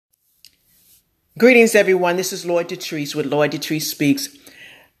Greetings, everyone. This is Lloyd Detrice with Lloyd Detrice Speaks.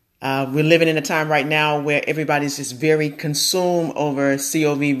 We're living in a time right now where everybody's just very consumed over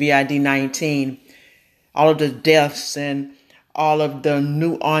COVID-19. All of the deaths and all of the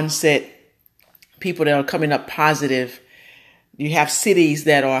new onset people that are coming up positive. You have cities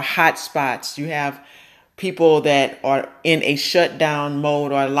that are hot spots. You have people that are in a shutdown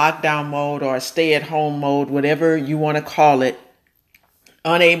mode or a lockdown mode or a stay-at-home mode, whatever you want to call it,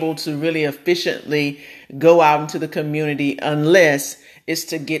 unable to really efficiently go out into the community unless it's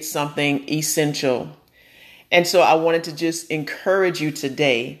to get something essential. And so I wanted to just encourage you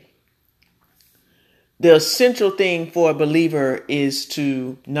today. The essential thing for a believer is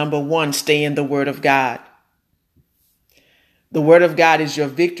to, number one, stay in the Word of God. The Word of God is your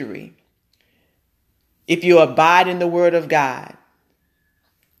victory. If you abide in the Word of God,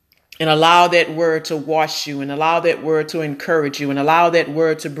 and allow that word to wash you, and allow that word to encourage you, and allow that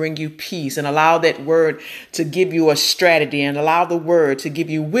word to bring you peace, and allow that word to give you a strategy, and allow the word to give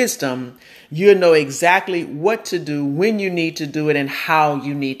you wisdom, you'll know exactly what to do, when you need to do it, and how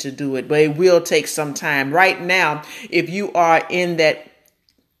you need to do it. But it will take some time. Right now, if you are in that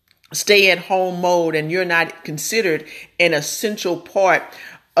stay-at-home mode and you're not considered an essential part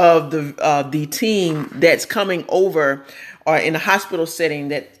of the team that's coming over, or in a hospital setting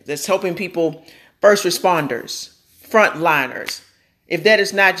that's helping people, first responders, frontliners. If that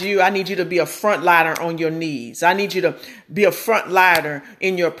is not you, I need you to be a frontliner on your knees. I need you to be a frontliner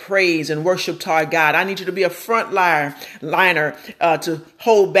in your praise and worship to our God. I need you to be a frontliner to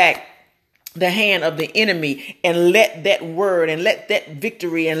hold back the hand of the enemy and let that word and let that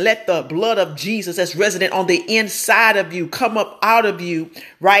victory and let the blood of Jesus that's resident on the inside of you come up out of you,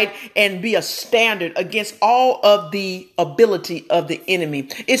 right? And be a standard against all of the ability of the enemy.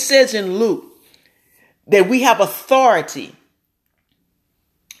 It says in Luke that we have authority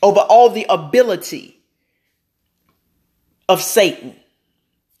over all the ability of Satan.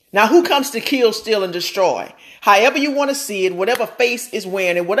 Now, who comes to kill, steal, and destroy? However you want to see it, whatever face is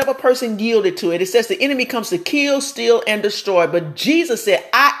wearing it, whatever person yielded to it, it says the enemy comes to kill, steal, and destroy. But Jesus said,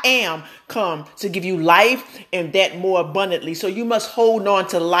 I am come to give you life and that more abundantly. So you must hold on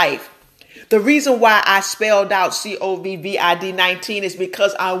to life. The reason why I spelled out COVID-19 is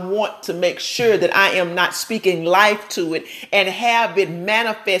because I want to make sure that I am not speaking life to it and have it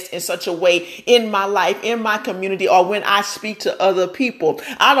manifest in such a way in my life, in my community, or when I speak to other people.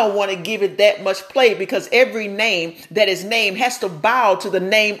 I don't want to give it that much play because every name that is named has to bow to the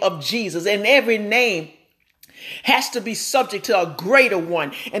name of Jesus, and every name has to be subject to a greater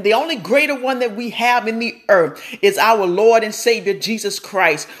one. And the only greater one that we have in the earth is our Lord and Savior, Jesus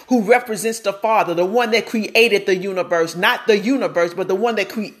Christ, who represents the Father, the one that created the universe, not the universe, but the one that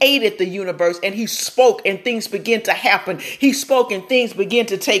created the universe. And he spoke and things begin to happen. He spoke and things begin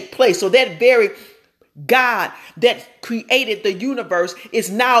to take place. So that very God that created the universe is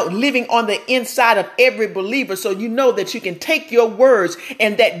now living on the inside of every believer. So you know that you can take your words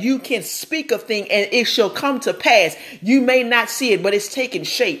and that you can speak a thing and it shall come to pass. You may not see it, but it's taking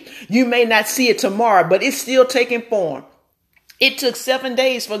shape. You may not see it tomorrow, but it's still taking form. It took 7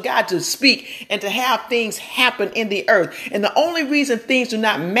 days for God to speak and to have things happen in the earth. And the only reason things do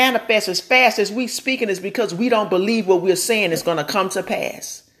not manifest as fast as we speaking is because we don't believe what we're saying is going to come to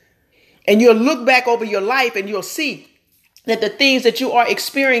pass. And you'll look back over your life and you'll see that the things that you are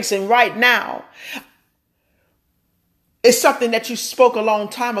experiencing right now is something that you spoke a long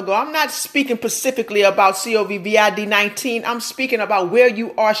time ago. I'm not speaking specifically about COVID-19. I'm speaking about where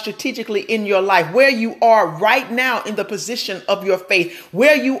you are strategically in your life, where you are right now in the position of your faith,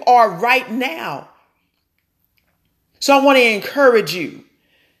 where you are right now. So I want to encourage you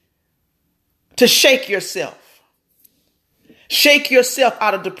to shake yourself. Shake yourself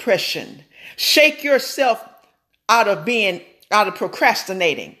out of depression. Shake yourself out of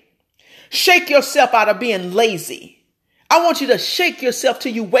procrastinating. Shake yourself out of being lazy. I want you to shake yourself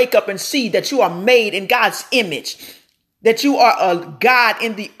till you wake up and see that you are made in God's image, that you are a God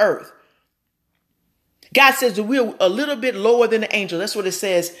in the earth. God says that we're a little bit lower than the angels. That's what it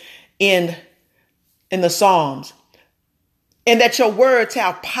says in the Psalms. And that your words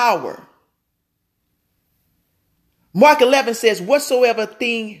have power. Mark 11 says, whatsoever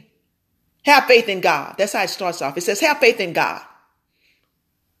thing, have faith in God. That's how it starts off. It says, have faith in God.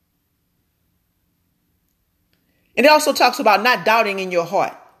 And it also talks about not doubting in your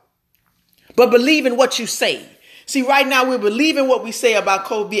heart, but believing what you say. See, right now we're believing what we say about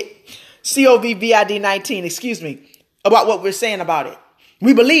COVID-19, about what we're saying about it.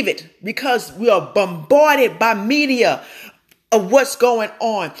 We believe it because we are bombarded by media of what's going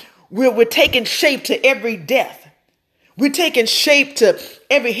on. We're taking shape to every death. We're taking shape to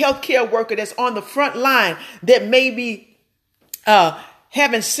every healthcare worker that's on the front line that may be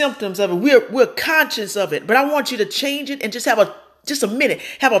having symptoms of it. We're conscious of it, but I want you to change it and just have a minute,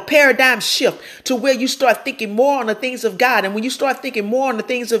 have a paradigm shift to where you start thinking more on the things of God. And when you start thinking more on the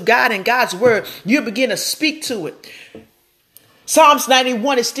things of God and God's word, you begin to speak to it. Psalms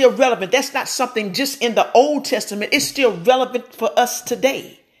 91 is still relevant. That's not something just in the Old Testament. It's still relevant for us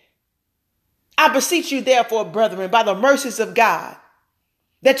today. I beseech you, therefore, brethren, by the mercies of God,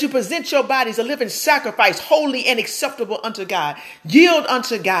 that you present your bodies a living sacrifice, holy and acceptable unto God. Yield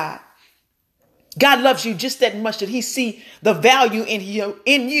unto God. God loves you just that much that he see the value in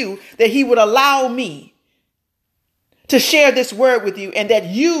you, that he would allow me to share this word with you, and that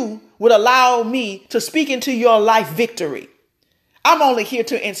you would allow me to speak into your life victory. I'm only here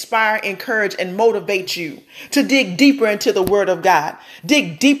to inspire, encourage, and motivate you to dig deeper into the word of God.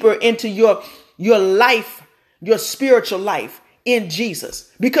 Dig deeper into your life, your spiritual life in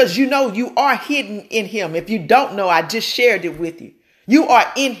Jesus, because you know you are hidden in him. If you don't know, I just shared it with you. You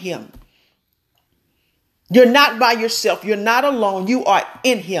are in him. You're not by yourself. You're not alone. You are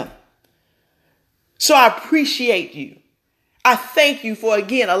in him. So I appreciate you. I thank you for,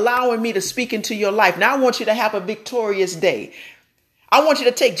 again, allowing me to speak into your life. Now I want you to have a victorious day. I want you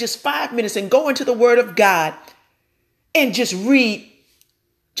to take just 5 minutes and go into the word of God and just read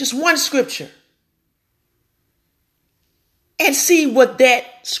just one scripture and see what that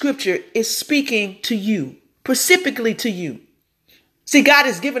scripture is speaking to you, specifically to you. See, God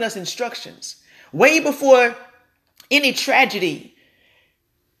has given us instructions way before any tragedy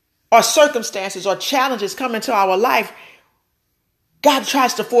or circumstances or challenges come into our life. God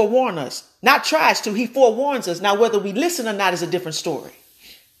tries to forewarn us. Not tries to, he forewarns us. Now, whether we listen or not is a different story.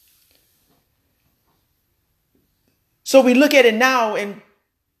 So we look at it now, and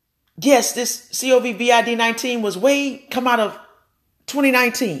yes, this COVID-19 was come out of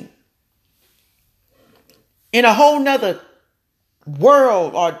 2019 in a whole nother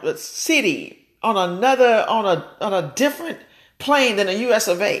world or city on a different plane than the US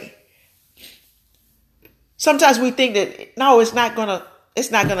of A. Sometimes we think that, no, it's not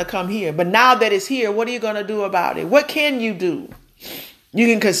gonna come here. But now that it's here, what are you going to do about it? What can you do?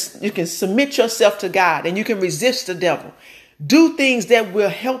 You can submit yourself to God, and you can resist the devil. Do things that will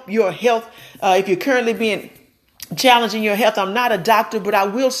help your health. If you're currently being challenged in your health, I'm not a doctor, but I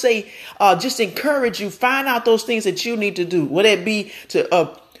will say, just encourage you, find out those things that you need to do. Whether it be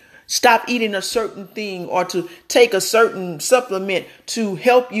to stop eating a certain thing or to take a certain supplement to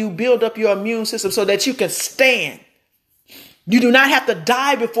help you build up your immune system so that you can stand. You do not have to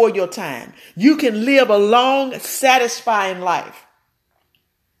die before your time. You can live a long, satisfying life.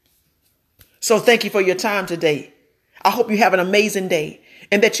 So thank you for your time today. I hope you have an amazing day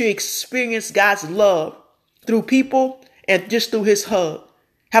and that you experience God's love through people and just through his hug.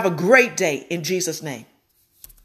 Have a great day in Jesus' name.